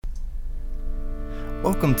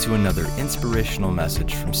Welcome to another inspirational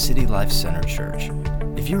message from City Life Center Church.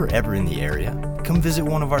 If you are ever in the area, come visit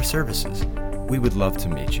one of our services. We would love to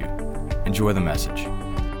meet you. Enjoy the message.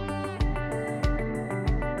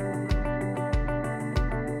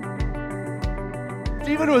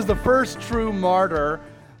 Stephen was the first true martyr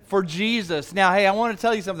for Jesus. Now, hey, I want to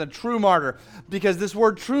tell you something, true martyr, because this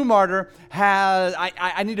word true martyr has,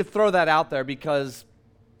 I need to throw that out there because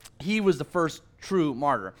he was the first true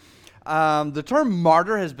martyr. The term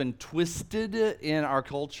martyr has been twisted in our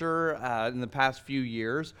culture in the past few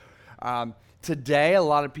years. Today, a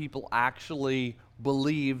lot of people actually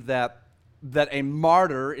believe that a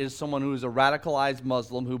martyr is someone who is a radicalized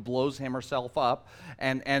Muslim who blows him or herself up,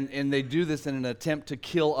 and they do this in an attempt to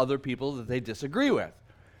kill other people that they disagree with.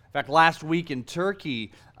 In fact, last week in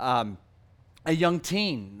Turkey, a young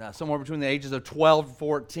teen, somewhere between the ages of 12 and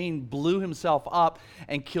 14, blew himself up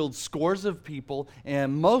and killed scores of people,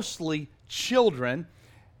 and mostly children,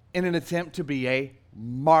 in an attempt to be a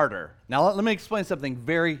martyr. Now, let me explain something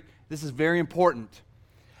this is very important.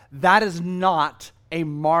 That is not a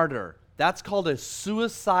martyr. That's called a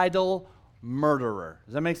suicidal murderer.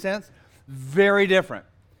 Does that make sense? Very different.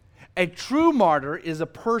 A true martyr is a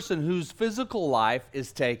person whose physical life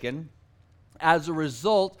is taken as a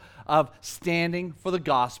result of standing for the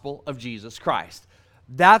gospel of Jesus Christ.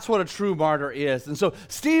 That's what a true martyr is. And so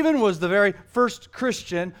Stephen was the very first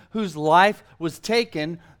Christian whose life was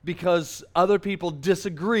taken because other people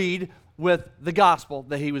disagreed with the gospel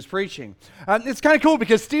that he was preaching. It's kind of cool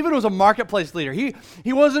because Stephen was a marketplace leader. He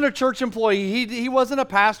wasn't a church employee. He wasn't a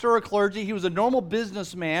pastor or a clergy. He was a normal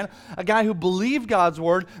businessman, a guy who believed God's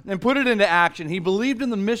word and put it into action. He believed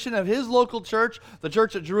in the mission of his local church, the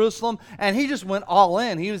church at Jerusalem, and he just went all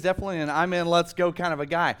in. He was definitely an I'm in, let's go kind of a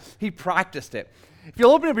guy. He practiced it. If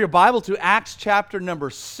you'll open up your Bible to Acts chapter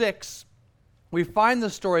number 6, we find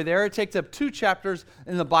the story there. It takes up 2 chapters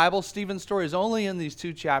in the Bible. Stephen's story is only in these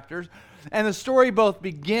 2 chapters. And the story both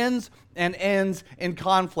begins and ends in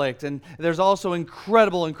conflict. And there's also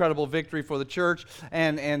incredible victory for the church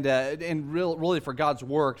and really for God's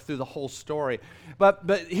work through the whole story.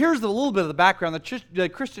 But here's a little bit of the background. The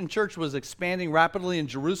Christian church was expanding rapidly in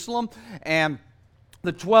Jerusalem, and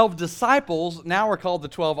the 12 disciples now are called the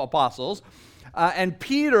 12 apostles. And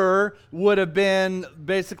Peter would have been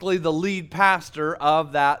basically the lead pastor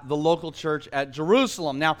of the local church at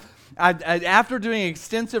Jerusalem. Now, after doing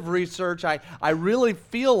extensive research, I really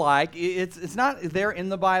feel like it's not there in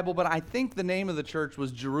the Bible, but I think the name of the church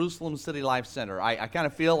was Jerusalem City Life Center. I kind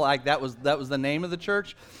of feel like that was the name of the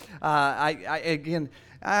church.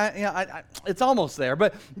 It's almost there,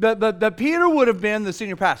 but Peter would have been the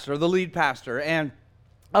senior pastor, or the lead pastor, and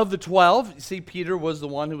of the 12, you see, Peter was the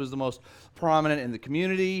one who was the most prominent in the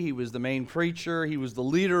community. He was the main preacher. He was the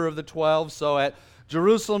leader of the 12. So at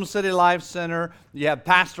Jerusalem City Life Center, you have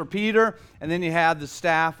Pastor Peter, and then you have the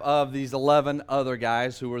staff of these 11 other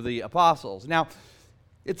guys who were the apostles. Now,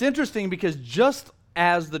 it's interesting because just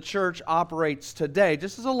as the church operates today,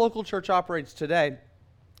 just as a local church operates today,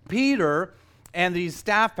 Peter and these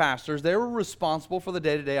staff pastors, they were responsible for the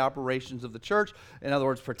day-to-day operations of the church. In other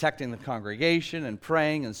words, protecting the congregation and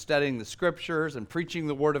praying and studying the scriptures and preaching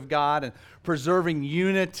the word of God and preserving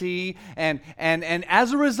unity. And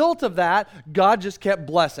as a result of that, God just kept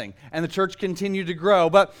blessing and the church continued to grow.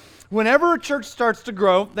 But whenever a church starts to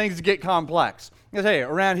grow, things get complex. I tell you,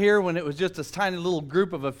 around here, when it was just this tiny little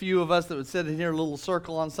group of a few of us that would sit in here in a little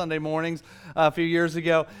circle on Sunday mornings a few years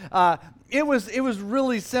ago, it was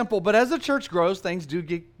really simple. But as the church grows, things do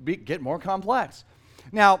get more complex.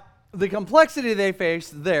 Now, the complexity they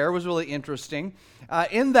faced there was really interesting.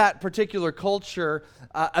 In that particular culture,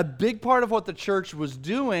 a big part of what the church was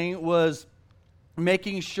doing was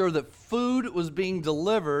making sure that food was being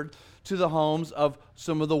delivered to the homes of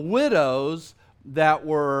some of the widows that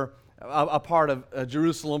were a part of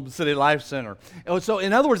Jerusalem City Life Center. So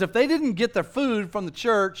in other words, if they didn't get their food from the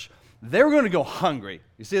church, they were going to go hungry.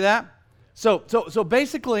 You see that? So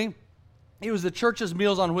basically, it was the church's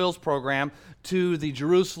Meals on Wheels program to the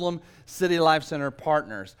Jerusalem City Life Center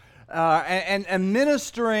partners. And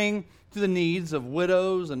ministering to the needs of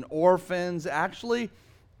widows and orphans. Actually,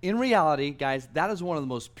 in reality, guys, that is one of the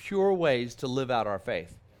most pure ways to live out our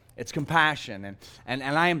faith. It's compassion, and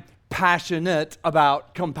I am passionate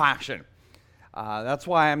about compassion. That's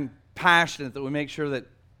why I'm passionate that we make sure that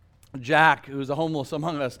Jack, who's a homeless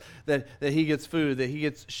among us, that he gets food, that he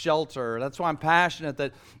gets shelter. That's why I'm passionate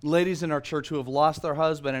that ladies in our church who have lost their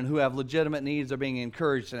husband and who have legitimate needs are being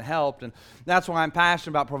encouraged and helped. And that's why I'm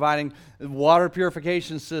passionate about providing water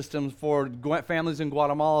purification systems for families in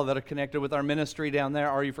Guatemala that are connected with our ministry down there,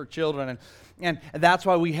 RU for Children. And that's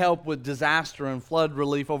why we help with disaster and flood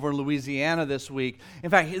relief over in Louisiana this week. In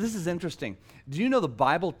fact, this is interesting. Do you know the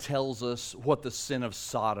Bible tells us what the sin of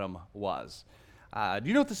Sodom was? Do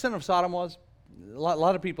you know what the sin of Sodom was? A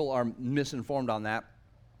lot of people are misinformed on that.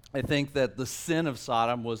 I think that the sin of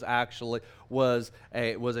Sodom was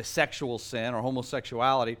a sexual sin or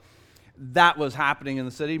homosexuality. That was happening in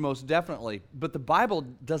the city, most definitely. But the Bible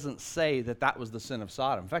doesn't say that was the sin of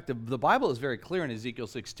Sodom. In fact, the Bible is very clear in Ezekiel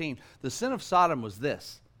 16. The sin of Sodom was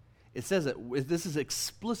this. It says that this is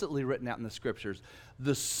explicitly written out in the scriptures.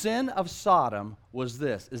 The sin of Sodom was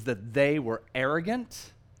this, is that they were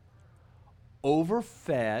arrogant,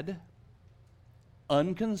 overfed,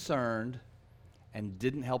 unconcerned, and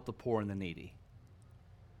didn't help the poor and the needy.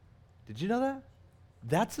 Did you know that?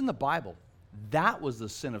 That's in the Bible. That was the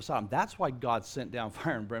sin of Sodom. That's why God sent down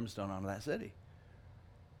fire and brimstone onto that city.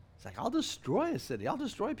 It's like, I'll destroy a city. I'll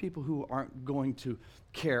destroy people who aren't going to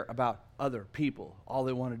care about other people. All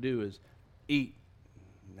they want to do is eat.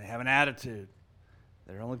 They have an attitude.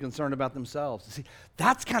 They're only concerned about themselves. See,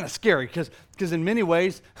 that's kind of scary because in many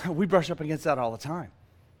ways, we brush up against that all the time.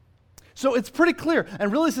 So it's pretty clear.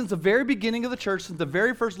 And really, since the very beginning of the church, since the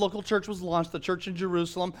very first local church was launched, the church in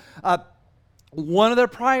Jerusalem, one of their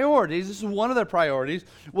priorities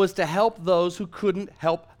was to help those who couldn't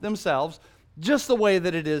help themselves, just the way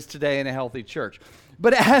that it is today in a healthy church.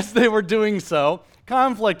 But as they were doing so,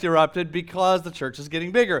 conflict erupted because the church is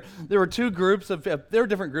getting bigger. There were different groups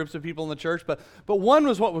of people in the church, but one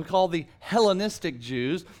was what we call the Hellenistic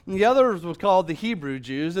Jews, and the other was called the Hebrew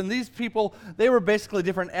Jews. And these people, they were basically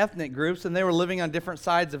different ethnic groups, and they were living on different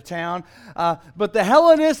sides of town. But the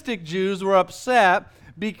Hellenistic Jews were upset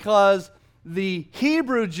because the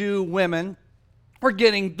Hebrew Jew women were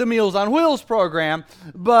getting the Meals on Wheels program,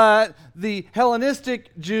 but the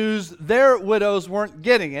Hellenistic Jews, their widows weren't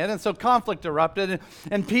getting it, and so conflict erupted,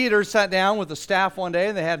 and Peter sat down with the staff one day,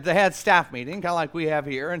 and they had staff meeting, kind of like we have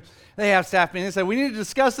here, and they have staff meeting, and said, we need to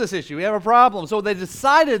discuss this issue, we have a problem. So they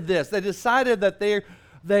decided this, they decided that that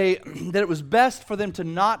it was best for them to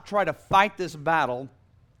not try to fight this battle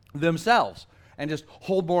themselves, and just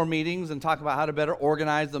hold more meetings and talk about how to better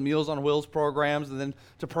organize the Meals on Wheels programs, and then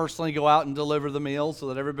to personally go out and deliver the meals so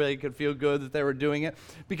that everybody could feel good that they were doing it.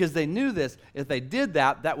 Because they knew this, if they did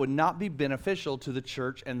that, that would not be beneficial to the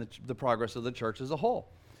church and the progress of the church as a whole.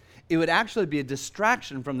 It would actually be a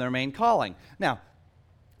distraction from their main calling. Now,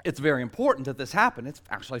 it's very important that this happen. It's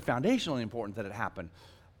actually foundationally important that it happen.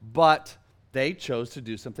 But they chose to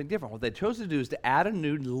do something different. What they chose to do is to add a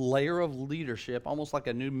new layer of leadership, almost like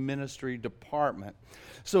a new ministry department.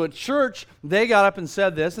 So at church, they got up and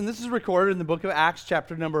said this, and this is recorded in the book of Acts,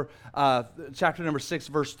 chapter number 6,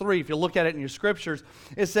 verse 3. If you look at it in your scriptures,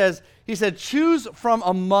 it says, he said, choose from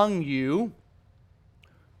among you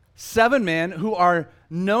 7 men who are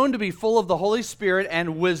known to be full of the Holy Spirit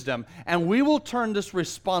and wisdom, and we will turn this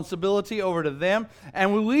responsibility over to them,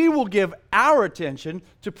 and we will give our attention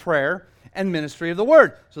to prayer and ministry of the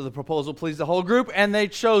word. So the proposal pleased the whole group, and they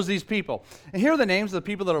chose these people. And here are the names of the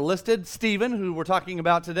people that are listed. Stephen, who we're talking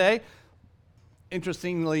about today.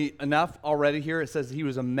 Interestingly enough, already here it says he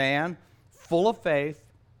was a man full of faith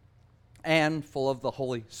and full of the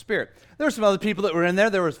Holy Spirit. There were some other people that were in there.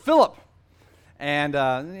 There was Philip. And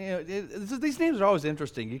these names are always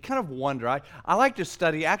interesting. You kind of wonder. I like to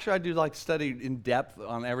study. Actually, I do like to study in depth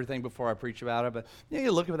on everything before I preach about it. But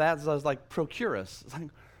you look at that, so I was like, Procurus. It's like,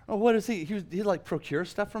 oh, what is he? He like procure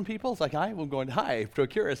stuff from people? It's like, I'm going, hi,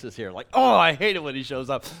 Procurus is here. Like, oh, I hate it when he shows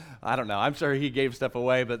up. I don't know. I'm sure he gave stuff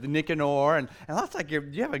away, but the Nicanor, and that's like,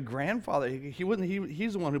 you have a grandfather. He's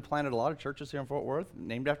the one who planted a lot of churches here in Fort Worth,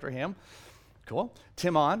 named after him. Cool.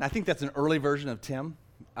 Timon, I think that's an early version of Tim.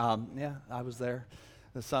 Yeah, I was there.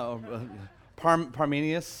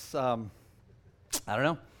 Parmenius, I don't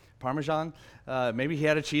know. Parmesan. Maybe he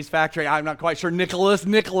had a cheese factory. I'm not quite sure. Nicholas,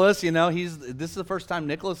 this is the first time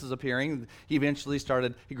Nicholas is appearing. He eventually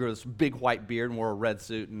he grew this big white beard and wore a red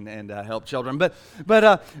suit and helped children.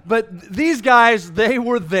 But these guys, they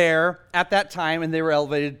were there at that time, and they were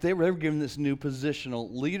elevated. They were given this new positional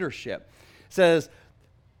leadership. It says,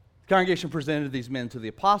 the congregation presented these men to the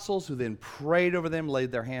apostles, who then prayed over them,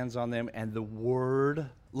 laid their hands on them, and the word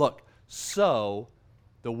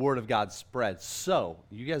of God spread. So,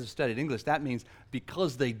 you guys have studied English. That means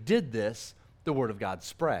because they did this, the word of God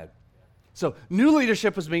spread. So, new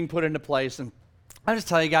leadership was being put into place, and I'll just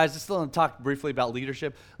tell you guys, just want to talk briefly about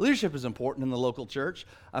leadership. Leadership is important in the local church.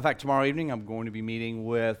 In fact, tomorrow evening I'm going to be meeting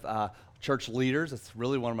with church leaders. It's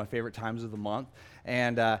really one of my favorite times of the month.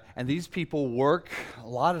 And these people work, a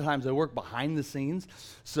lot of times they work behind the scenes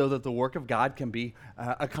so that the work of God can be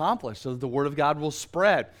accomplished, so that the word of God will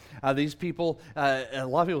spread. These people, a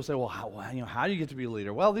lot of people say, well, how do you get to be a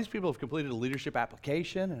leader? Well, these people have completed a leadership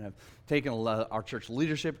application and have taken our church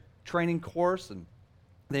leadership training course, and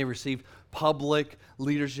they receive public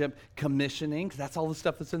leadership commissioning. That's all the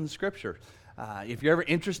stuff that's in the Scripture. If you're ever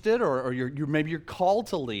interested, or maybe you're called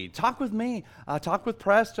to lead, talk with me, talk with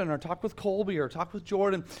Preston, or talk with Colby, or talk with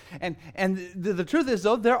Jordan. And the truth is,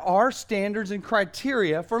 though, there are standards and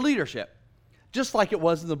criteria for leadership, just like it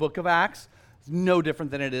was in the book of Acts. It's no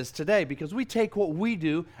different than it is today, because we take what we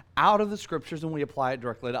do out of the Scriptures and we apply it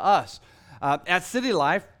directly to us. At City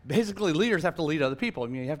Life, basically leaders have to lead other people. I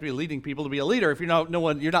mean, you have to be leading people to be a leader. If you're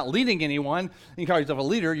not leading anyone, and you call yourself a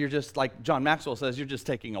leader, you're just, like John Maxwell says, you're just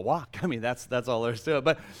taking a walk. I mean, that's all there is to it.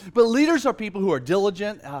 But leaders are people who are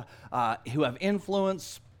diligent, who have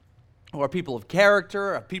influence, who are people of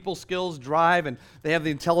character, people skills, drive, and they have the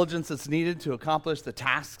intelligence that's needed to accomplish the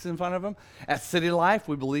tasks in front of them. At City Life,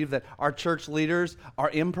 we believe that our church leaders are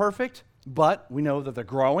imperfect, but we know that they're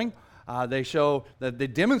growing. They show that they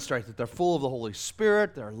demonstrate that they're full of the Holy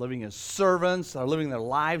Spirit. They're living as servants. They're living their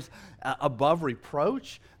lives above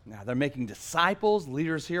reproach. Now, they're making disciples.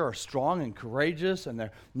 Leaders here are strong and courageous, and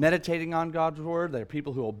they're meditating on God's word. They're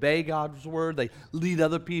people who obey God's word. They lead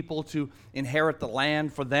other people to inherit the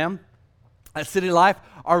land for them. At City Life,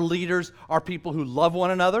 our leaders are people who love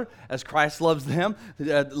one another as Christ loves them.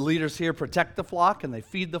 The leaders here protect the flock, and they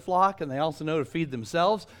feed the flock, and they also know to feed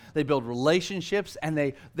themselves. They build relationships, and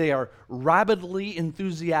they are rabidly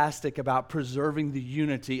enthusiastic about preserving the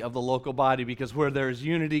unity of the local body, because where there is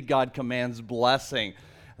unity, God commands blessing.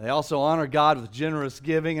 They also honor God with generous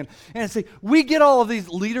giving. And see, we get all of these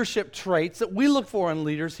leadership traits that we look for in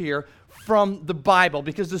leaders here from the Bible,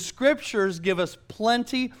 because the Scriptures give us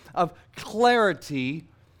plenty of clarity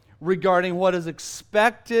regarding what is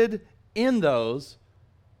expected in those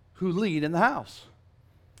who lead in the house.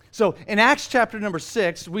 So in Acts chapter number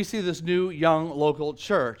 6, we see this new young local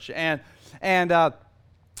church, and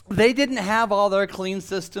they didn't have all their clean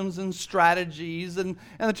systems and strategies, and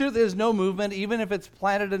the truth is, no movement, even if it's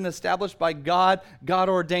planted and established by God, God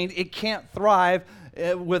ordained, it can't thrive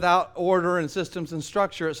without order and systems and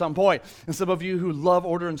structure at some point. And some of you who love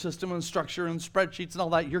order and system and structure and spreadsheets and all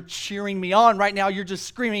that, you're cheering me on right now. You're just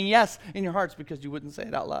screaming yes in your hearts, because you wouldn't say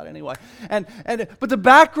it out loud anyway. But the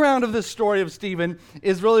background of this story of Stephen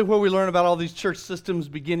is really where we learn about all these church systems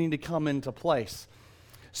beginning to come into place.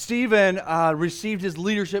 Stephen received his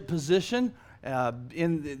leadership position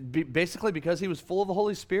basically because he was full of the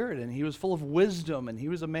Holy Spirit, and he was full of wisdom, and he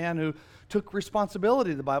was a man who took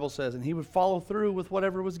responsibility, the Bible says, and he would follow through with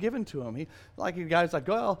whatever was given to him. The guy's like,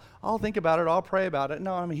 well, I'll think about it, I'll pray about it.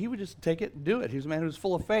 No, I mean, he would just take it and do it. He was a man who was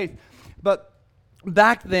full of faith. But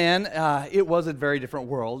back then, it was a very different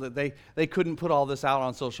world. They couldn't put all this out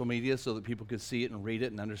on social media so that people could see it and read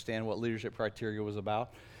it and understand what leadership criteria was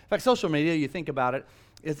about. In fact, social media, you think about it,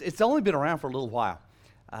 it's only been around for a little while.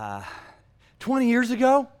 20 years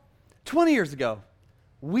ago,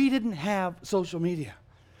 we didn't have social media.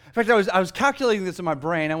 In fact, I was calculating this in my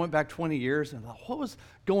brain. I went back 20 years and thought, what was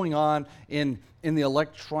going on in the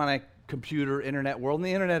electronic computer internet world? And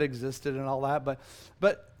the internet existed and all that,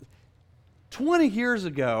 but 20 years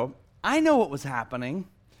ago, I know what was happening,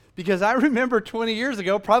 because I remember 20 years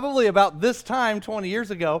ago, probably about this time 20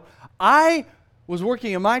 years ago, I was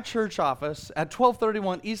working in my church office at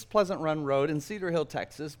 1231 East Pleasant Run Road in Cedar Hill,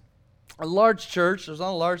 Texas. A large church, there's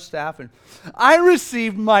on a large staff, and I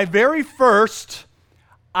received my very first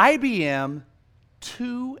IBM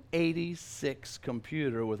 286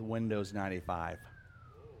 computer with Windows 95.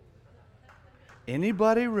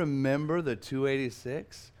 Anybody remember the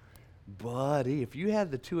 286? Buddy, if you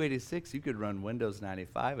had the 286, you could run Windows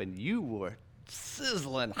 95, and you were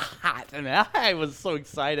sizzling hot. I mean, I was so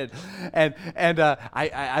excited, and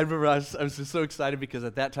I remember I was just so excited because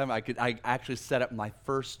at that time I actually set up my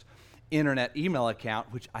first internet email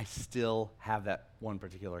account, which I still have that one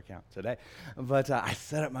particular account today. But I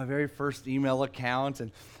set up my very first email account,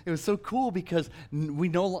 and it was so cool because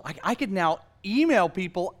I could now email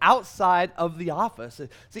people outside of the office.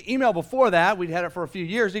 See, email before that, we'd had it for a few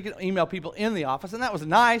years. You could email people in the office, and that was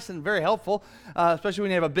nice and very helpful, especially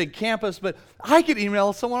when you have a big campus. But I could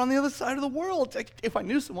email someone on the other side of the world. If I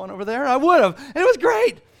knew someone over there, I would have. And it was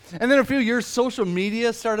great. And then a few years, social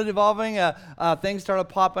media started evolving. Things started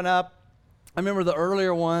popping up. I remember the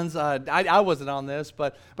earlier ones. I wasn't on this,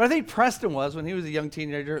 but I think Preston was when he was a young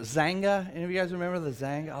teenager. Xanga. Any of you guys remember the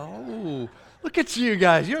Xanga? Oh, look at you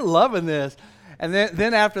guys. You're loving this. And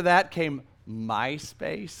then after that came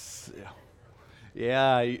MySpace.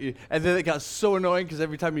 Yeah, and then it got so annoying because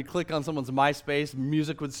every time you click on someone's MySpace,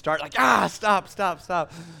 music would start like, stop.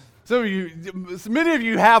 So many of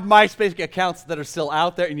you have MySpace accounts that are still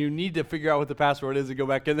out there, and you need to figure out what the password is and go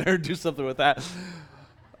back in there and do something with that.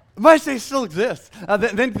 MySpace still exists.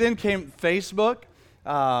 Then came Facebook,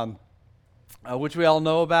 which we all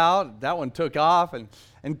know about. That one took off,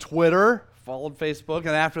 and Twitter followed Facebook, and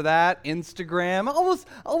after that, Instagram.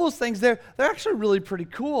 All those things, they're actually really pretty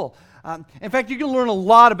cool. In fact, you can learn a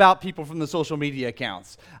lot about people from the social media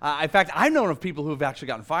accounts. In fact, I've known of people who have actually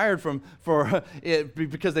gotten fired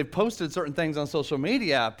because they've posted certain things on social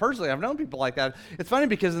media. Personally, I've known people like that. It's funny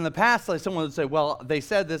because in the past, like someone would say, well, they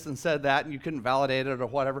said this and said that, and you couldn't validate it or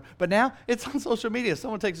whatever. But now, it's on social media.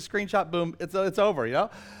 Someone takes a screenshot, boom, it's over, you know?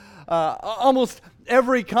 Almost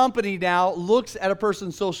every company now looks at a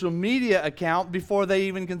person's social media account before they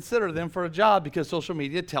even consider them for a job because social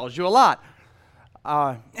media tells you a lot.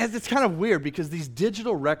 It's kind of weird because these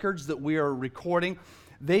digital records that we are recording,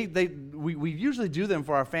 we usually do them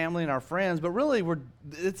for our family and our friends, but really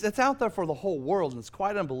it's out there for the whole world, and it's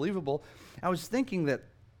quite unbelievable. I was thinking that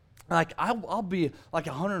like I'll be like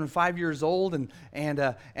 105 years old, and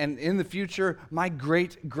in the future, my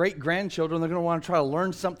great grandchildren, they're going to want to try to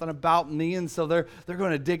learn something about me, and so they're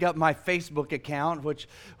going to dig up my Facebook account, which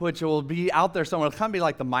will be out there somewhere. It'll kind of be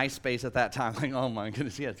like the MySpace at that time. Like, oh my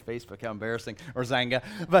goodness, yeah, it's Facebook, how embarrassing, or Xanga.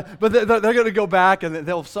 But they're going to go back and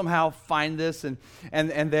they'll somehow find this, and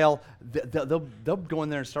they'll go in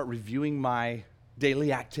there and start reviewing my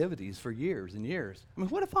daily activities for years and years. I mean,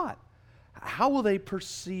 what a thought. How will they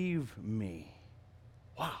perceive me?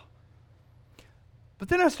 Wow. But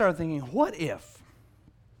then I started thinking, what if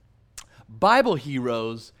Bible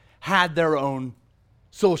heroes had their own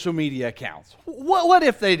social media accounts? What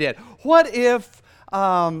if they did? What if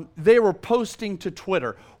they were posting to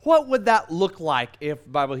Twitter? What would that look like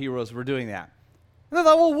if Bible heroes were doing that? And I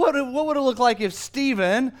thought, well, what would it look like if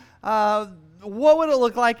Stephen... what would it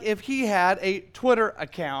look like if he had a Twitter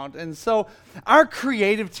account? And so our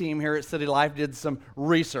creative team here at City Life did some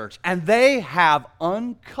research, and they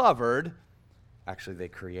uncovered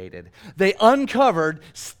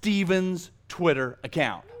Stephen's Twitter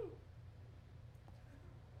account.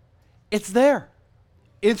 It's there.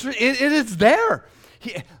 It is there.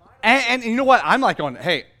 And you know what? I'm like going,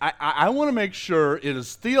 hey, I want to make sure it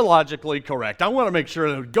is theologically correct. I want to make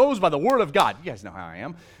sure that it goes by the Word of God. You guys know how I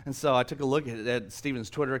am. And so I took a look at Stephen's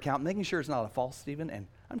Twitter account, making sure it's not a false Stephen. And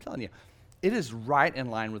I'm telling you, it is right in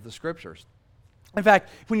line with the Scriptures. In fact,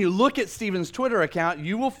 when you look at Stephen's Twitter account,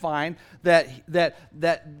 you will find that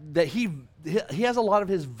he has a lot of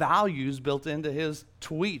his values built into his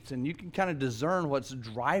tweets, and you can kind of discern what's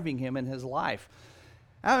driving him in his life.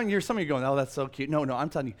 I mean, some of you going, oh, that's so cute. No, I'm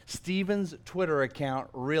telling you, Stephen's Twitter account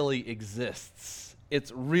really exists.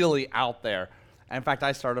 It's really out there. In fact,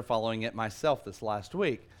 I started following it myself this last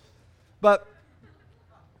week. But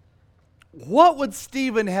what would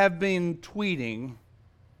Stephen have been tweeting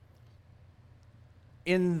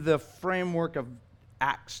in the framework of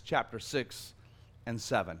Acts chapter 6 and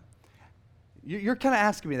 7? You're kind of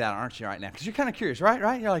asking me that, aren't you, right now? Because you're kind of curious,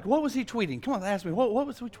 right? You're like, what was he tweeting? Come on, ask me. What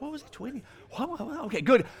was he tweeting? Okay,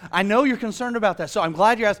 good. I know you're concerned about that, so I'm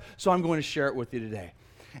glad you asked, so I'm going to share it with you today.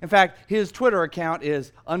 In fact, his Twitter account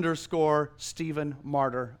is _Stephen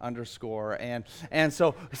Martyr _. And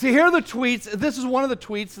so, see, here are the tweets. This is one of the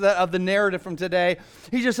tweets of the narrative from today.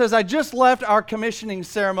 He just says, I just left our commissioning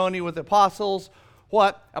ceremony with the apostles.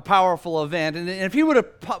 What a powerful event. And if he would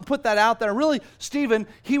have put that out there, really, Stephen,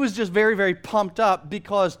 he was just very, very pumped up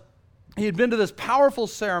because he had been to this powerful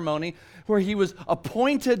ceremony where he was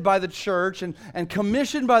appointed by the church and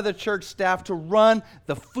commissioned by the church staff to run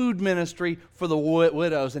the food ministry for the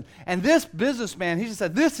widows. And this businessman, he just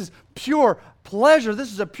said, this is pure pleasure.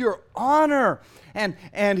 This is a pure honor.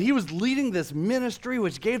 And he was leading this ministry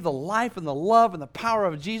which gave the life and the love and the power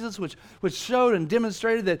of Jesus, which showed and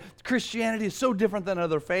demonstrated that Christianity is so different than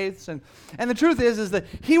other faiths. And the truth is that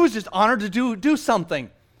he was just honored to do something.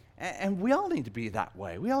 And we all need to be that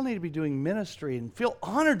way. We all need to be doing ministry and feel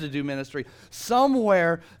honored to do ministry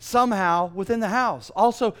somewhere, somehow within the house.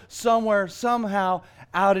 Also somewhere, somehow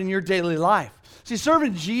out in your daily life. See,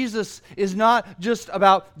 serving Jesus is not just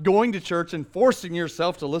about going to church and forcing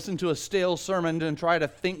yourself to listen to a stale sermon and try to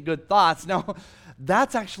think good thoughts. No,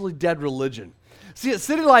 that's actually dead religion. See, at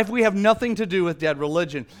City Life, we have nothing to do with dead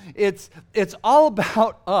religion. It's all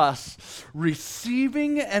about us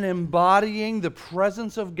receiving and embodying the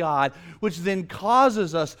presence of God, which then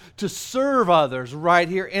causes us to serve others right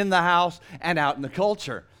here in the house and out in the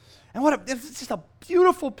culture. And it's just a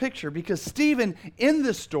beautiful picture, because Stephen, in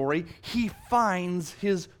this story, he finds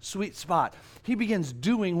his sweet spot. He begins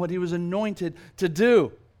doing what he was anointed to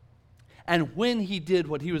do. And when he did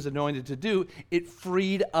what he was anointed to do, it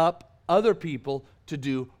freed up other people to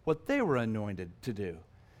do what they were anointed to do.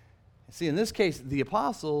 See, in this case, the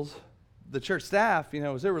apostles, the church staff,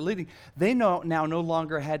 as they were leading, they now no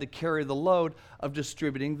longer had to carry the load of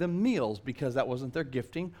distributing the meals, because that wasn't their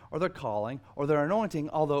gifting or their calling or their anointing,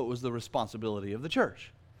 although it was the responsibility of the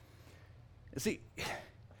church. See,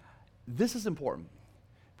 this is important,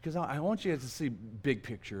 because I want you to see big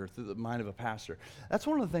picture through the mind of a pastor. That's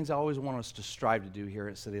one of the things I always want us to strive to do here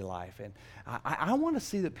at City Life. And I want to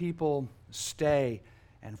see that people stay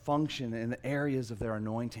and function in the areas of their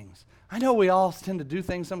anointings. I know we all tend to do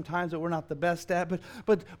things sometimes that we're not the best at,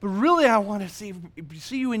 but really I want to see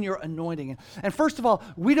you in your anointing. And first of all,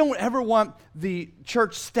 we don't ever want the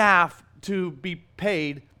church staff to be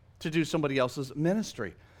paid to do somebody else's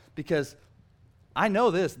ministry, because I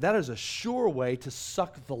know that is a sure way to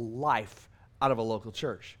suck the life out of a local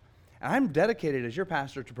church. And I'm dedicated as your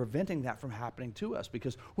pastor to preventing that from happening to us,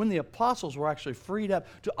 because when the apostles were actually freed up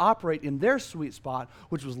to operate in their sweet spot,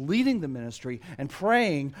 which was leading the ministry and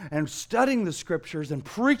praying and studying the scriptures and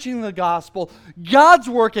preaching the gospel, God's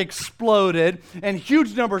work exploded and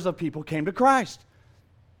huge numbers of people came to Christ.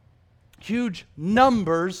 Huge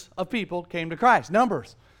numbers of people came to Christ.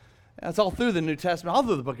 Numbers. That's all through the New Testament, all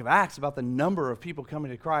through the book of Acts, about the number of people coming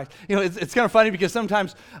to Christ. It's kind of funny, because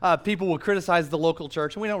sometimes people will criticize the local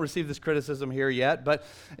church, and we don't receive this criticism here yet, but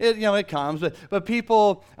it comes. But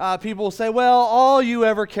people will say, well, all you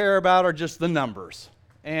ever care about are just the numbers.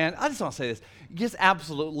 And I just want to say this. Yes,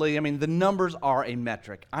 absolutely. I mean, the numbers are a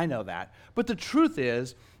metric. I know that. But the truth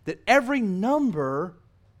is that every number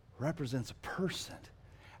represents a person.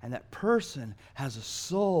 And that person has a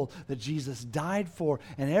soul that Jesus died for.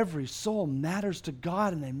 And every soul matters to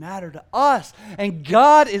God, and they matter to us. And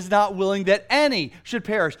God is not willing that any should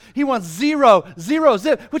perish. He wants zero,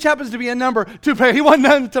 zip, which happens to be a number, to perish. He wants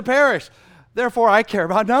none to perish. Therefore, I care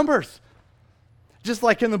about numbers. Just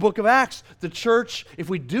like in the book of Acts, the church, if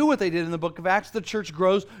we do what they did in the book of Acts, the church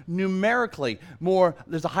grows numerically.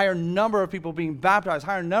 There's a higher number of people being baptized,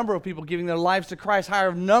 higher number of people giving their lives to Christ,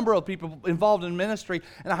 higher number of people involved in ministry,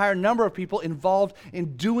 and a higher number of people involved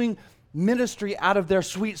in doing ministry out of their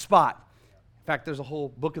sweet spot. In fact, there's a whole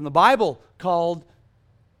book in the Bible called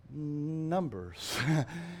Numbers.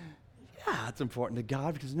 Yeah, it's important to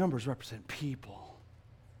God, because numbers represent people.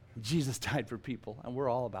 Jesus died for people, and we're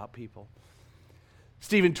all about people.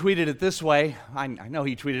 Stephen tweeted it this way. I know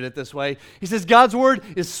he tweeted it this way. He says, God's word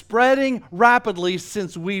is spreading rapidly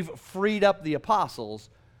since we've freed up the apostles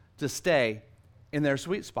to stay in their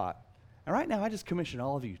sweet spot. And right now, I just commission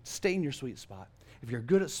all of you, stay in your sweet spot. If you're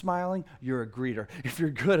good at smiling, you're a greeter. If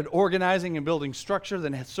you're good at organizing and building structure,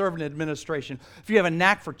 then serve in administration. If you have a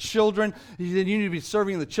knack for children, then you need to be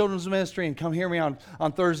serving in the children's ministry, and come hear me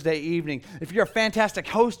on Thursday evening. If you're a fantastic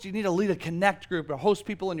host, you need to lead a connect group or host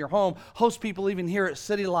people in your home, host people even here at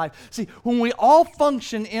City Life. See, when we all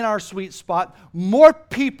function in our sweet spot, more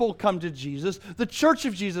people come to Jesus, the church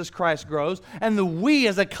of Jesus Christ grows, and we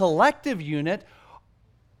as a collective unit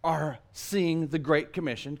are seeing the Great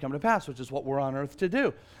Commission come to pass, which is what we're on earth to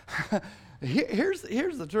do. Here's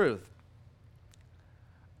the truth.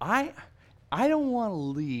 I don't want to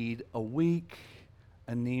lead a weak,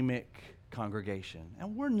 anemic congregation.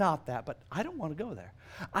 And we're not that, but I don't want to go there.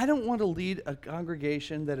 I don't want to lead a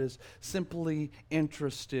congregation that is simply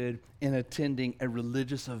interested in attending a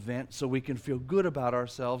religious event so we can feel good about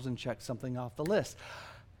ourselves and check something off the list.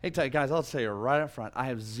 Hey, guys, I'll tell you right up front, I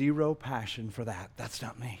have zero passion for that. That's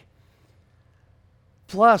not me.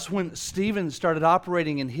 Plus, when Stephen started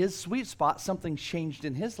operating in his sweet spot, something changed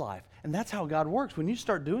in his life. And that's how God works. When you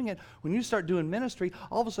start doing it, when you start doing ministry,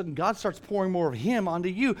 all of a sudden God starts pouring more of Him onto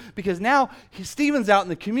you, because now Stephen's out in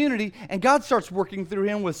the community and God starts working through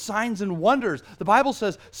him with signs and wonders. The Bible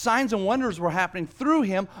says signs and wonders were happening through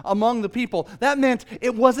him among the people. That meant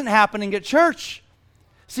it wasn't happening at church.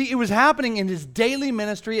 See, it was happening in his daily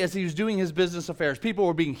ministry as he was doing his business affairs. People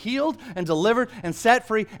were being healed and delivered and set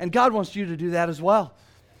free, and God wants you to do that as well.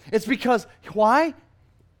 It's because, why?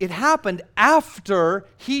 It happened after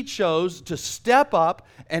he chose to step up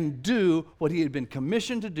and do what he had been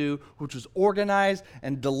commissioned to do, which was organize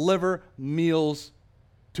and deliver meals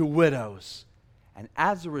to widows. And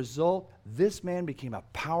as a result, this man became a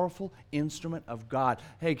powerful instrument of God.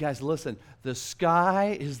 Hey guys, listen, the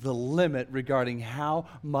sky is the limit regarding how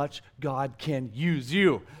much God can use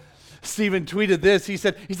you. Stephen tweeted this. He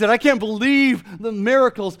said, I can't believe the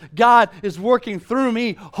miracles God is working through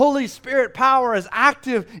me. Holy Spirit power is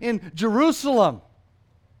active in Jerusalem.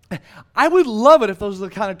 I would love it if those are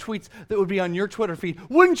the kind of tweets that would be on your Twitter feed.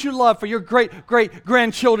 Wouldn't you love for your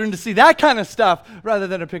great-great-grandchildren to see that kind of stuff rather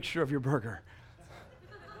than a picture of your burger?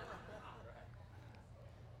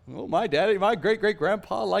 Oh, my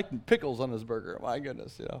great-great-grandpa liked pickles on his burger. My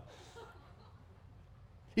goodness,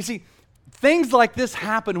 You see, things like this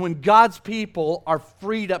happen when God's people are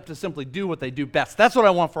freed up to simply do what they do best. That's what I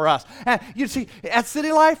want for us. And you see, at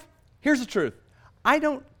City Life, here's the truth. I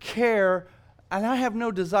don't care, and I have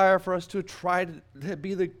no desire for us to try to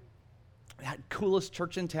be the coolest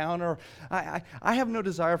church in town, or I have no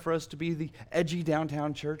desire for us to be the edgy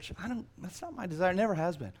downtown church. That's not my desire, never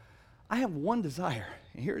has been. I have one desire,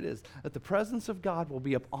 and here it is, that the presence of God will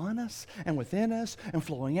be upon us and within us and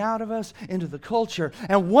flowing out of us into the culture.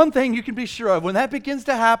 And one thing you can be sure of, when that begins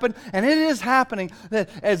to happen, and it is happening, that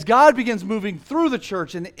as God begins moving through the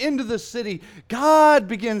church and into the city, God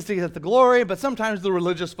begins to get the glory, but sometimes the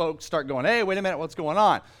religious folks start going, hey, wait a minute, what's going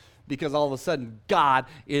on? Because all of a sudden God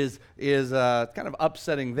is kind of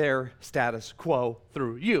upsetting their status quo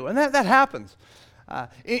through you. And that happens.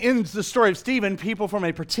 In the story of Stephen, people from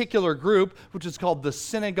a particular group, which is called the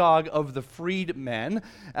Synagogue of the Freedmen,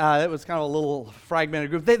 it was kind of a little fragmented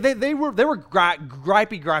group. They were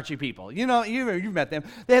gripey, grouchy people. You've met them.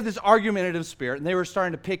 They had this argumentative spirit, and they were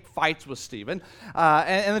starting to pick fights with Stephen.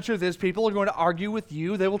 And the truth is, people are going to argue with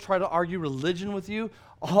you. They will try to argue religion with you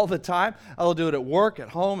all the time. They'll do it at work, at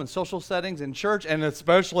home, in social settings, in church, and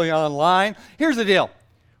especially online. Here's the deal.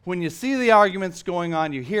 When you see the arguments going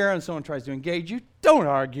on, you hear and someone tries to engage you, don't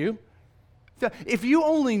argue. If you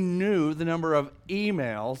only knew the number of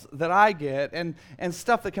emails that I get and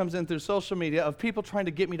stuff that comes in through social media of people trying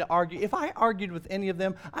to get me to argue, if I argued with any of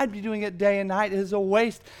them, I'd be doing it day and night. It is a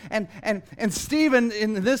waste. And Stephen,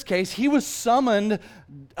 in this case, he was summoned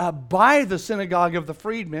by the Synagogue of the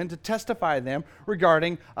Freedmen to testify to them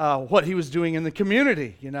regarding what he was doing in the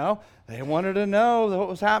community, They wanted to know what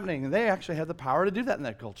was happening, and they actually had the power to do that in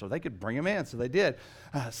that culture. They could bring him in, so they did.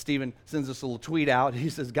 Stephen sends this little tweet out. He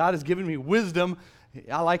says, God has given me wisdom.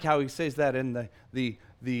 I like how he says that in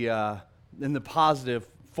the positive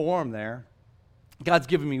form there. God's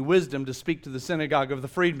given me wisdom to speak to the Synagogue of the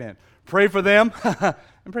Freedmen. Pray for them,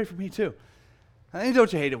 and pray for me too. And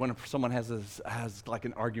don't you hate it when someone has like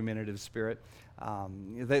an argumentative spirit?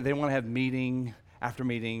 They want to have meeting after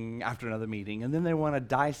another meeting, and then they want to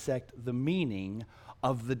dissect the meaning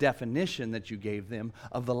of the definition that you gave them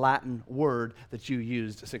of the Latin word that you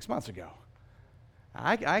used 6 months ago.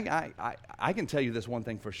 I can tell you this one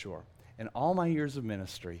thing for sure. In all my years of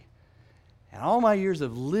ministry, and all my years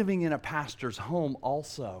of living in a pastor's home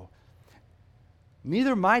also,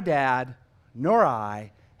 neither my dad nor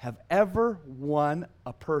I have ever won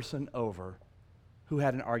a person over who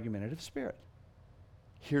had an argumentative spirit.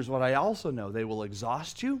 Here's what I also know. They will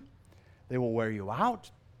exhaust you. They will wear you out.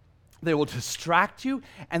 They will distract you,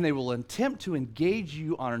 and they will attempt to engage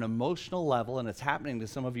you on an emotional level, and it's happening to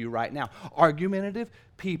some of you right now. Argumentative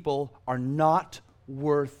people are not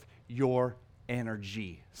worth your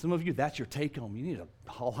energy. Some of you, that's your take-home. You need to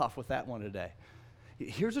haul off with that one today.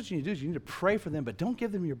 Here's what you need to do is you need to pray for them, but don't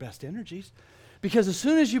give them your best energies. Because as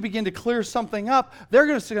soon as you begin to clear something up, they're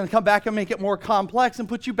going to come back and make it more complex and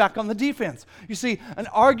put you back on the defense. You see, an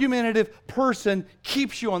argumentative person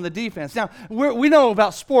keeps you on the defense. Now, we know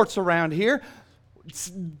about sports around here.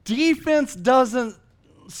 Defense doesn't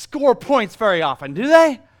score points very often, do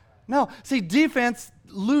they? No. See, defense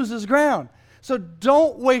loses ground. So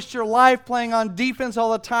don't waste your life playing on defense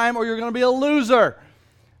all the time, or you're going to be a loser.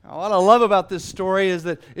 Now, what I love about this story is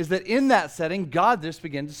that in that setting, God just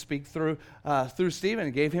began to speak through Stephen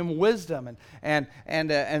and gave him wisdom, and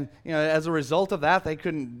as a result of that, they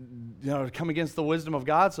couldn't come against the wisdom of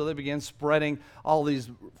God, so they began spreading all these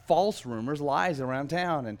false rumors, lies around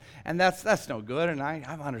town, and that's no good. And I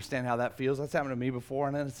understand how that feels. That's happened to me before,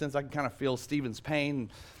 and in a sense, I can kind of feel Stephen's pain.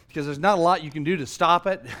 Because there's not a lot you can do to stop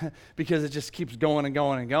it, because it just keeps going and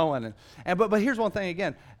going and going. But here's one thing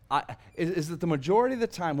again. Is that the majority of the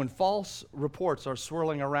time when false reports are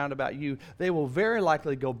swirling around about you, they will very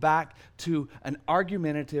likely go back to an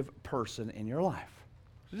argumentative person in your life.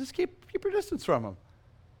 So just keep your distance from them.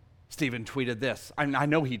 Stephen tweeted this. I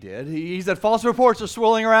know he did. He said, false reports are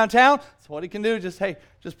swirling around town. That's what he can do. Just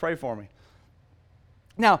pray for me.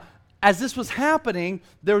 Now, as this was happening,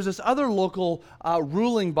 there was this other local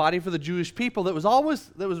ruling body for the Jewish people that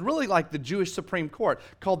was really like the Jewish Supreme Court,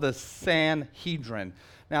 called the Sanhedrin.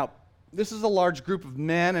 Now, this is a large group of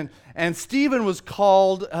men, and Stephen was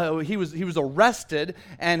called, he was arrested,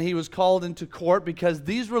 and he was called into court because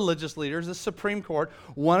these religious leaders, the Supreme Court,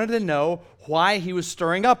 wanted to know why he was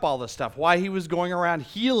stirring up all this stuff, why he was going around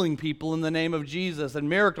healing people in the name of Jesus, and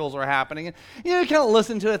miracles were happening. And you kind of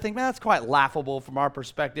listen to it and think, man, that's quite laughable from our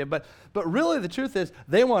perspective, but really the truth is,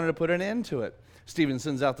 they wanted to put an end to it. Stephen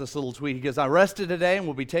sends out this little tweet. He goes, "I'm arrested today and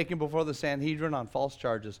will be taken before the Sanhedrin on false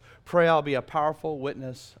charges. Pray I'll be a powerful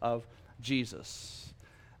witness of Jesus."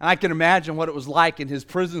 And I can imagine what it was like in his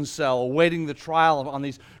prison cell awaiting the trial on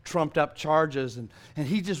these trumped up charges. And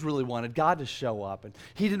he just really wanted God to show up. And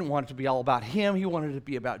he didn't want it to be all about him. He wanted it to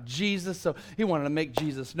be about Jesus. So he wanted to make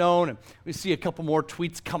Jesus known. And we see a couple more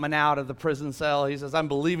tweets coming out of the prison cell. He says, "I'm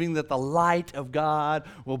believing that the light of God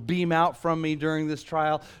will beam out from me during this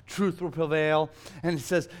trial. Truth will prevail." And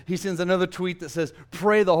he sends another tweet that says,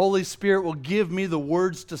 "Pray the Holy Spirit will give me the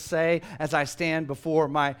words to say as I stand before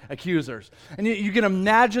my accusers." And you can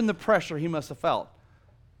imagine the pressure he must have felt,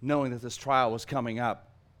 knowing that this trial was coming up.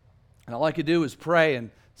 And all I could do was pray and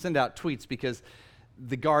send out tweets because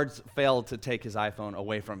the guards failed to take his iPhone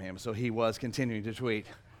away from him, so he was continuing to tweet.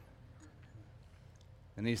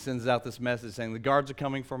 And he sends out this message saying, "The guards are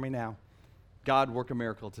coming for me now. God, work a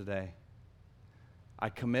miracle today. I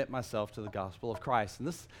commit myself to the gospel of Christ." And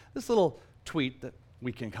this little tweet that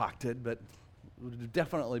we concocted, but would have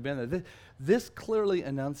definitely been there, this clearly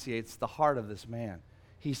enunciates the heart of this man.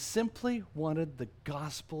 He simply wanted the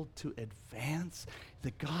gospel to advance,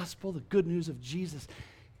 the gospel, the good news of Jesus.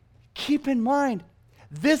 Keep in mind,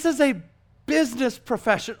 this is a business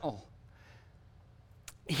professional.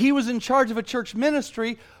 He was in charge of a church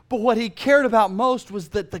ministry, but what he cared about most was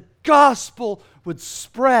that the gospel would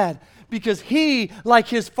spread, because he, like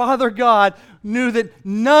his Father God, knew that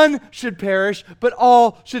none should perish, but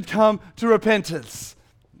all should come to repentance.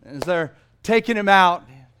 As they're taking him out,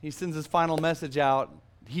 he sends his final message out.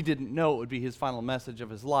 He didn't know it would be his final message of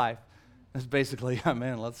his life. It's basically,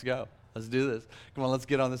 "Man, let's go. Let's do this. Come on, let's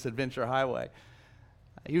get on this adventure highway."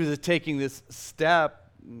 He was taking this step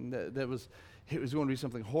it was going to be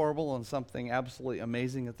something horrible and something absolutely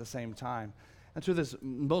amazing at the same time. And through this,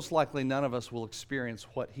 most likely none of us will experience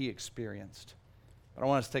what he experienced. But I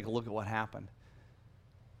want us to take a look at what happened.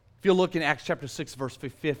 If you look in Acts chapter 6, verse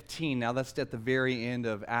 15, now that's at the very end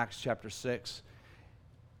of Acts chapter 6.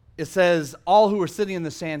 It says, "All who were sitting in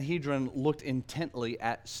the Sanhedrin looked intently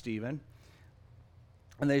at Stephen,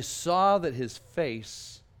 and they saw that his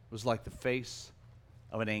face was like the face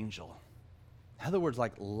of an angel." In other words,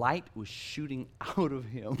 like light was shooting out of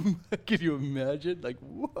him. Can you imagine? Like,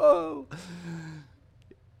 whoa!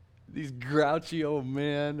 These grouchy old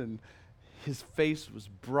men, and his face was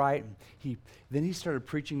bright. Then he started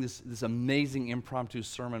preaching this amazing impromptu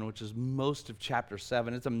sermon, which is most of chapter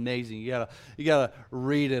 7. It's amazing. You gotta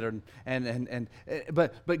read it,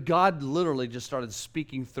 but God literally just started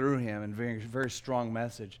speaking through him in very, very strong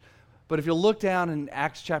message. But if you look down in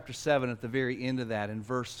Acts chapter 7 at the very end of that, in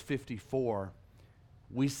verse 54,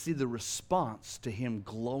 we see the response to him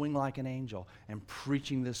glowing like an angel and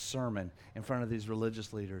preaching this sermon in front of these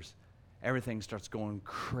religious leaders. Everything starts going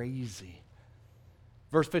crazy.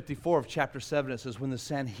 Verse 54 of chapter 7, it says, "When the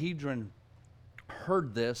Sanhedrin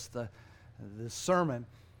heard this, the sermon,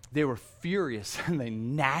 they were furious and they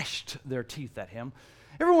gnashed their teeth at him."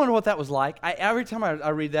 Ever wonder what that was like? Every time I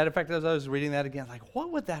read that, in fact, as I was reading that again, like,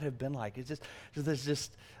 what would that have been like? There's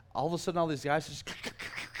just all of a sudden all these guys just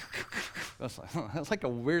that's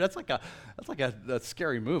like a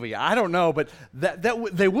scary movie. I don't know, but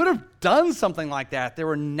they would have done something like that. They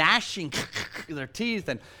were gnashing their teeth,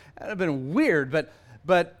 and that would have been weird,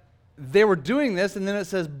 but they were doing this, and then it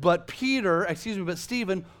says, but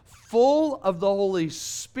Stephen, full of the Holy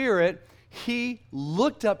Spirit, he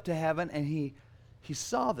looked up to heaven, and he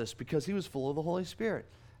saw this because he was full of the Holy Spirit.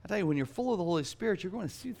 I tell you, when you're full of the Holy Spirit, you're going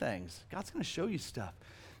to see things. God's going to show you stuff.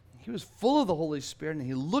 He was full of the Holy Spirit, and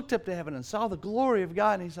he looked up to heaven and saw the glory of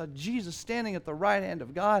God, and he saw Jesus standing at the right hand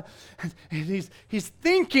of God. And he's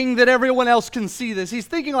thinking that everyone else can see this. He's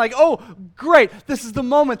thinking like, oh, great, this is the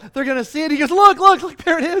moment they're going to see it. He goes, look,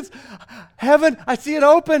 there it is. Heaven, I see it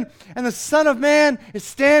open, and the Son of Man is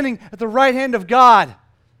standing at the right hand of God.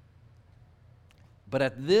 But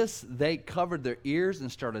at this, they covered their ears and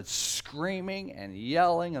started screaming and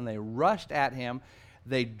yelling, and they rushed at him.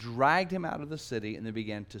 They dragged him out of the city, and they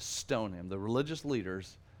began to stone him. The religious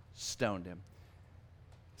leaders stoned him.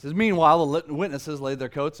 says, meanwhile, the witnesses laid their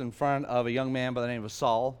coats in front of a young man by the name of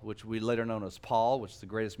Saul, which we later know as Paul, which is the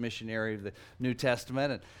greatest missionary of the New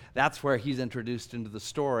Testament. And that's where he's introduced into the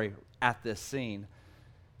story at this scene.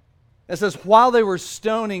 It says, while they were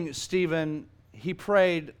stoning Stephen, he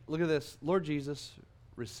prayed, look at this, Lord Jesus,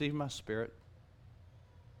 receive my spirit.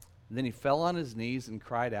 And then he fell on his knees and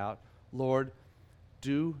cried out, Lord,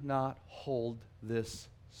 do not hold this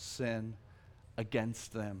sin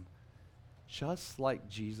against them. Just like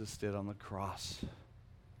Jesus did on the cross.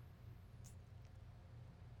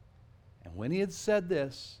 And when he had said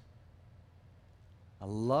this, I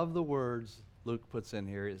love the words Luke puts in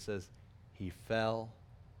here. It says, he fell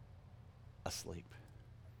asleep.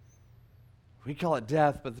 We call it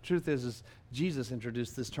death, but the truth is Jesus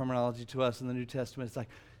introduced this terminology to us in the New Testament. It's like,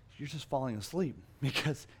 you're just falling asleep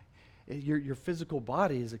because your physical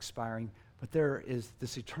body is expiring, but there is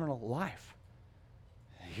this eternal life.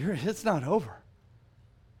 It's not over.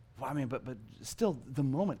 Well, I mean, but still, the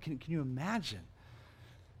moment, can you imagine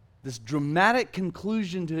this dramatic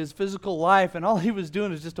conclusion to his physical life, and all he was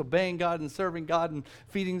doing is just obeying God and serving God and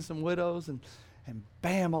feeding some widows, and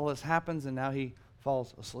bam, all this happens, and now he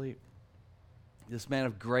falls asleep. This man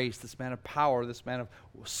of grace, this man of power, this man of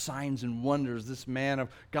signs and wonders, this man of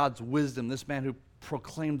God's wisdom, this man who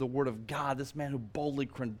proclaimed the word of God, this man who boldly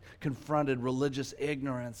confronted religious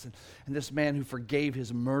ignorance, and this man who forgave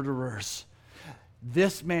his murderers.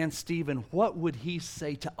 This man, Stephen, what would he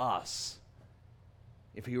say to us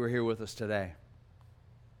if he were here with us today?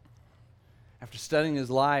 After studying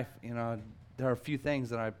his life, there are a few things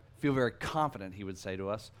that I feel very confident he would say to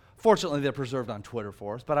us. Fortunately, they're preserved on Twitter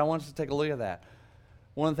for us, but I want us to take a look at that.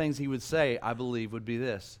 One of the things he would say, I believe, would be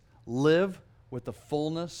this: live with the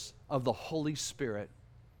fullness of the Holy Spirit.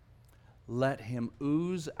 Let him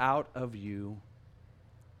ooze out of you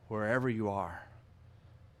wherever you are,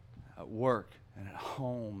 at work and at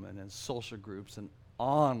home and in social groups and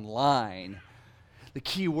online. The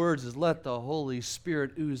key words is let the Holy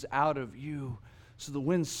Spirit ooze out of you so that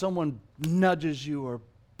when someone nudges you or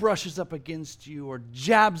brushes up against you or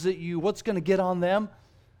jabs at you, what's going to get on them?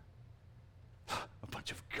 A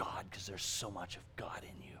bunch of God, because there's so much of God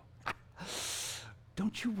in you.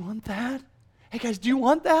 Don't you want that? Hey guys, do you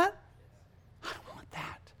want that? I don't want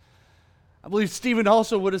that. I believe Stephen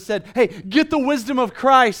also would have said, hey, get the wisdom of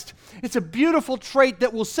Christ. It's a beautiful trait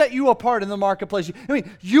that will set you apart in the marketplace. I mean,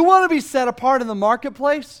 you want to be set apart in the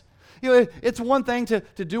marketplace? It's one thing to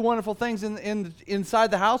do wonderful things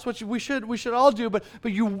inside the house, which we should all do, but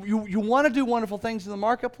you want to do wonderful things in the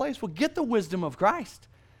marketplace? Well, get the wisdom of Christ.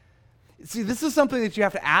 See, this is something that you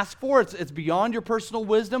have to ask for. It's beyond your personal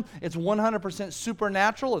wisdom. It's 100%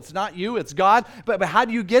 supernatural. It's not you, it's God. But how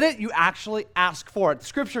do you get it? You actually ask for it.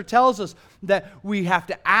 Scripture tells us that we have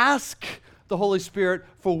to ask the Holy Spirit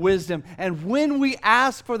for wisdom. And when we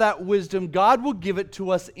ask for that wisdom, God will give it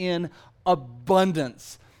to us in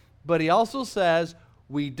abundance. But he also says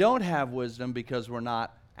we don't have wisdom because we're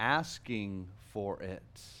not asking for it.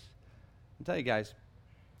 I'll tell you guys,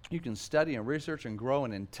 you can study and research and grow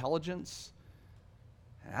in intelligence.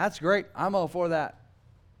 That's great. I'm all for that.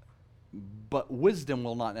 But wisdom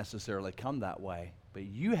will not necessarily come that way. But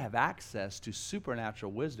you have access to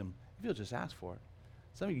supernatural wisdom if you'll just ask for it.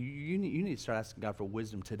 Some of you need to start asking God for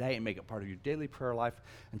wisdom today and make it part of your daily prayer life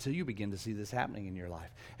until you begin to see this happening in your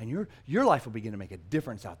life. And your life will begin to make a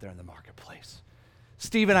difference out there in the marketplace.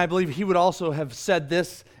 Stephen, I believe he would also have said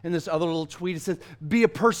this in this other little tweet. It says, be a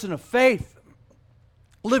person of faith,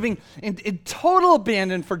 living in total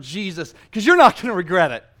abandon for Jesus, because you're not going to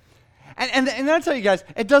regret it. And I'll tell you guys,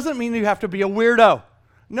 it doesn't mean you have to be a weirdo.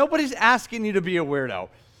 Nobody's asking you to be a weirdo.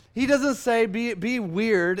 He doesn't say be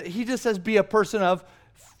weird. He just says be a person of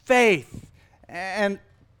faith. And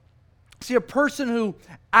see, a person who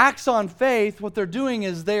acts on faith, what they're doing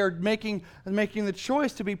is they are making the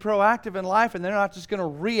choice to be proactive in life, and they're not just going to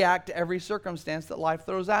react to every circumstance that life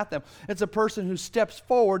throws at them. It's a person who steps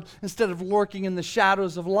forward instead of lurking in the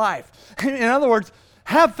shadows of life. In other words,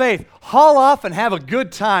 have faith, haul off and have a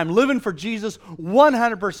good time, living for Jesus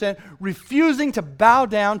 100%, refusing to bow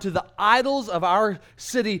down to the idols of our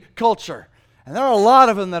city culture. And there are a lot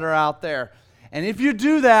of them that are out there. And if you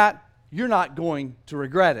do that, you're not going to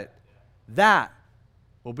regret it. That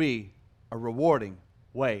will be a rewarding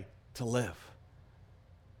way to live.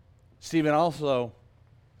 Stephen also,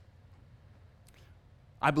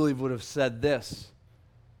 I believe, would have said this: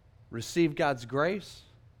 receive God's grace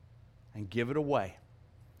and give it away.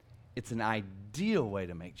 It's an ideal way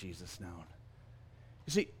to make Jesus known.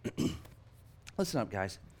 You see, listen up,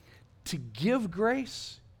 guys. To give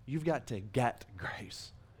grace, you've got to get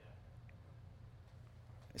grace.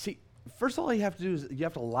 See, first of all you have to do is you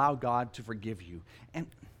have to allow God to forgive you. And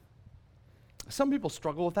Some people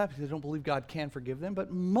struggle with that because they don't believe God can forgive them,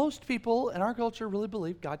 but most people in our culture really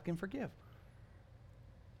believe God can forgive.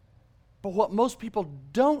 But what most people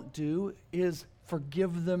don't do is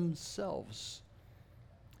forgive themselves.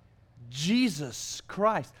 Jesus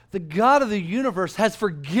Christ, the God of the universe, has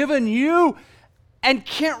forgiven you and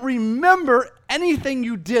can't remember anything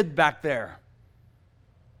you did back there.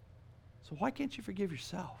 So why can't you forgive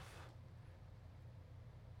yourself?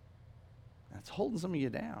 That's holding some of you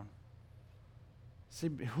down. See,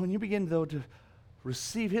 when you begin, though, to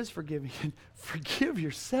receive His forgiving and forgive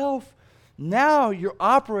yourself, now you're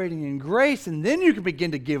operating in grace, and then you can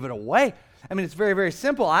begin to give it away. I mean, it's very, very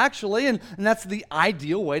simple, actually, and that's the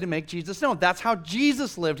ideal way to make Jesus known. That's how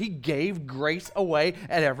Jesus lived. He gave grace away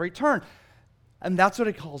at every turn. And that's what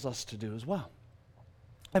He calls us to do as well.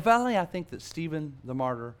 And finally, I think that Stephen the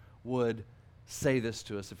martyr would say this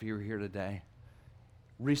to us if he were here today.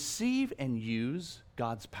 Receive and use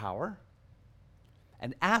God's power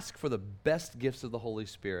and ask for the best gifts of the Holy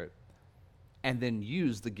Spirit, and then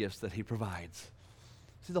use the gifts that He provides.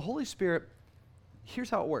 See, the Holy Spirit, here's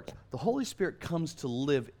how it works. The Holy Spirit comes to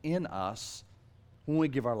live in us when we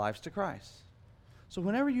give our lives to Christ. So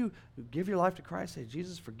whenever you give your life to Christ, say,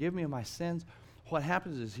 Jesus, forgive me of my sins, what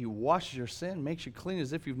happens is He washes your sin, makes you clean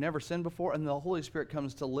as if you've never sinned before, and the Holy Spirit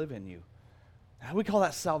comes to live in you. Now, we call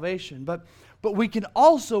that salvation, but we can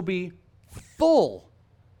also be full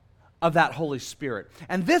of that Holy Spirit.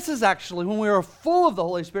 And this is actually, when we are full of the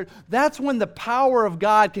Holy Spirit, that's when the power of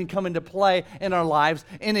God can come into play in our lives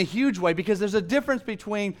in a huge way, because there's a difference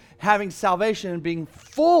between having salvation and being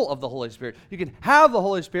full of the Holy Spirit. You can have the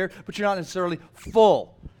Holy Spirit, but you're not necessarily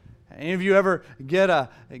full. Any of you ever get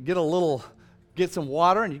some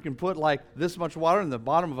water, and you can put like this much water in the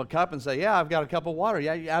bottom of a cup and say, yeah, I've got a cup of water.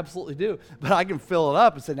 Yeah, you absolutely do. But I can fill it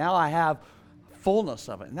up and say, now I have fullness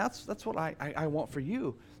of it. And that's what I want for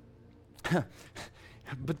you.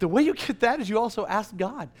 But the way you get that is you also ask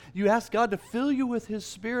God. You ask God to fill you with His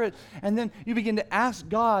Spirit, and then you begin to ask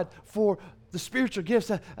God for the spiritual gifts.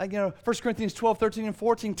 1 Corinthians 12, 13, and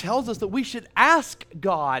 14 tells us that we should ask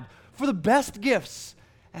God for the best gifts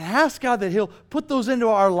and ask God that He'll put those into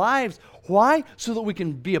our lives. Why? So that we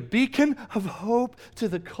can be a beacon of hope to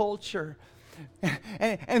the culture.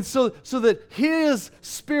 And so that His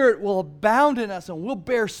Spirit will abound in us and we'll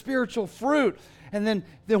bear spiritual fruit. And then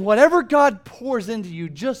whatever God pours into you,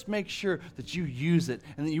 just make sure that you use it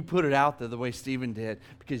and that you put it out there the way Stephen did,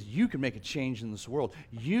 because you can make a change in this world.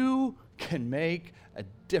 You can make a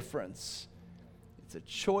difference. It's a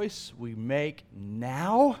choice we make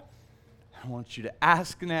now. I want you to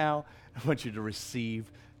ask now. I want you to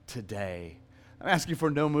receive today. I'm asking for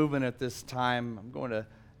no movement at this time. I'm going to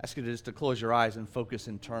ask you just to close your eyes and focus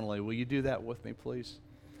internally. Will you do that with me, please?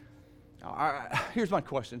 Here's my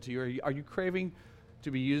question to you. Are you craving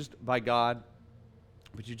to be used by God,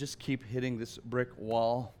 but you just keep hitting this brick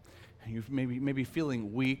wall? And you're maybe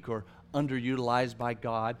feeling weak or underutilized by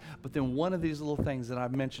God, but then one of these little things that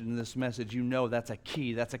I've mentioned in this message, that's a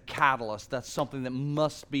key, that's a catalyst, that's something that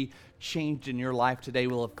must be changed in your life today.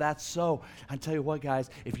 Well, if that's so, I tell you what, guys,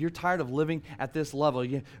 if you're tired of living at this level,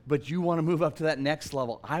 but you want to move up to that next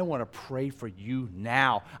level, I want to pray for you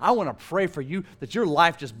now. I want to pray for you that your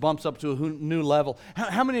life just bumps up to a new level.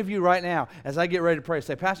 How many of you right now, as I get ready to pray,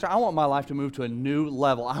 say, Pastor, I want my life to move to a new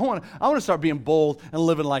level. I want to start being bold and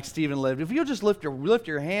living like Stephen lived. If you'll just lift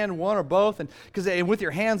your hand, one or both, and with your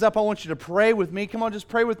hands up, I want you to pray with me. Come on, just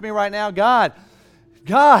pray with me right now. God,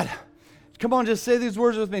 come on, just say these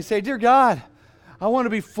words with me. Say, dear God, I want to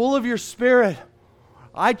be full of your Spirit.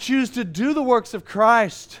 I choose to do the works of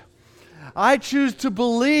Christ. I choose to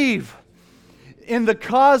believe in the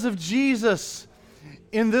cause of Jesus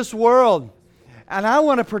in this world, and I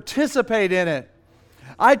want to participate in it.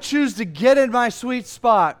 I choose to get in my sweet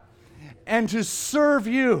spot and to serve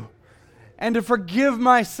you and to forgive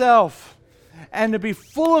myself and to be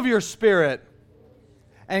full of your Spirit.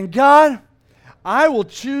 And God, I will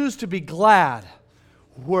choose to be glad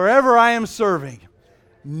wherever I am serving,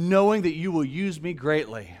 knowing that you will use me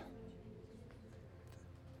greatly.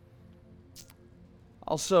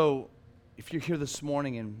 Also, if you're here this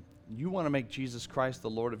morning and you want to make Jesus Christ the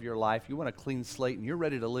Lord of your life, you want a clean slate, and you're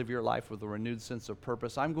ready to live your life with a renewed sense of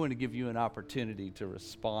purpose, I'm going to give you an opportunity to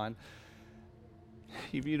respond.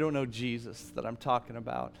 If you don't know Jesus that I'm talking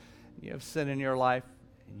about, you have sin in your life,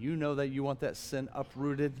 and you know that you want that sin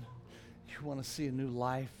uprooted, you want to see a new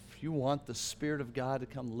life, you want the Spirit of God to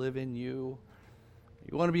come live in you,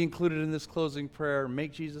 you want to be included in this closing prayer,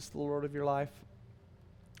 make Jesus the Lord of your life,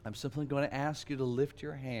 I'm simply going to ask you to lift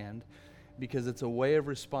your hand because it's a way of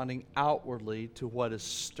responding outwardly to what is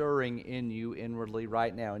stirring in you inwardly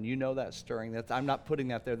right now. And you know that stirring. I'm not putting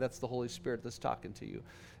that there. That's the Holy Spirit that's talking to you.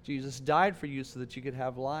 Jesus died for you so that you could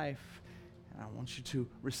have life. And I want you to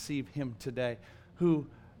receive him today. Who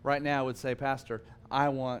right now would say, Pastor, I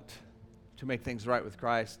want to make things right with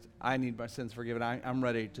Christ. I need my sins forgiven. I'm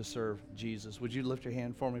ready to serve Jesus. Would you lift your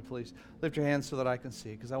hand for me, please? Lift your hand so that I can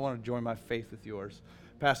see, because I want to join my faith with yours.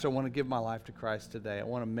 Pastor, I want to give my life to Christ today. I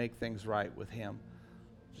want to make things right with him.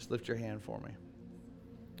 Just lift your hand for me.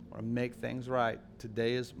 I want to make things right.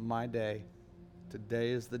 Today is my day.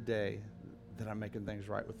 Today is the day that I'm making things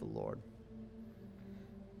right with the Lord.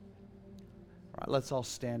 All right, let's all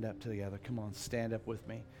stand up together. Come on, stand up with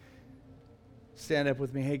me. Stand up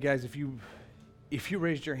with me. Hey, guys, if you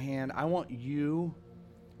raised your hand, I want you,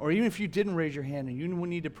 or even if you didn't raise your hand and you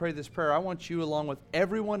need to pray this prayer, I want you, along with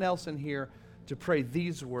everyone else in here, to pray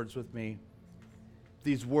these words with me,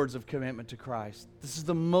 these words of commitment to Christ. This is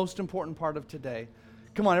the most important part of today.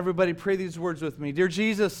 Come on, everybody, pray these words with me. Dear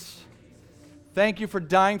Jesus, thank you for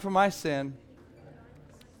dying for my sin.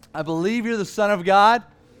 I believe you're the Son of God,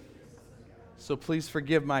 so please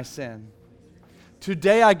forgive my sin.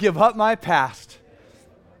 Today I give up my past,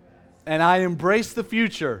 and I embrace the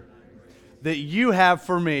future that you have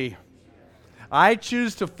for me. I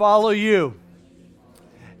choose to follow you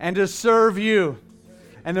and to serve you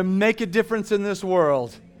and to make a difference in this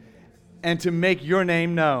world and to make your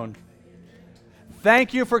name known.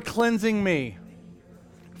 Thank you for cleansing me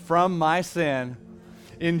from my sin.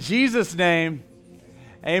 In Jesus' name,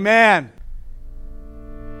 amen.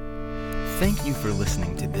 Thank you for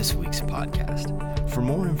listening to this week's podcast. For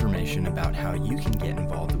more information about how you can get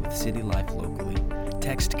involved with City Life locally,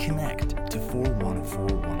 text CONNECT to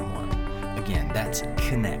 41411. Again, that's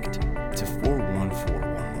CONNECT to 41411.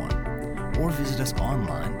 Or visit us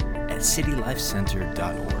online at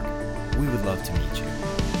citylifecenter.org. We would love to meet you.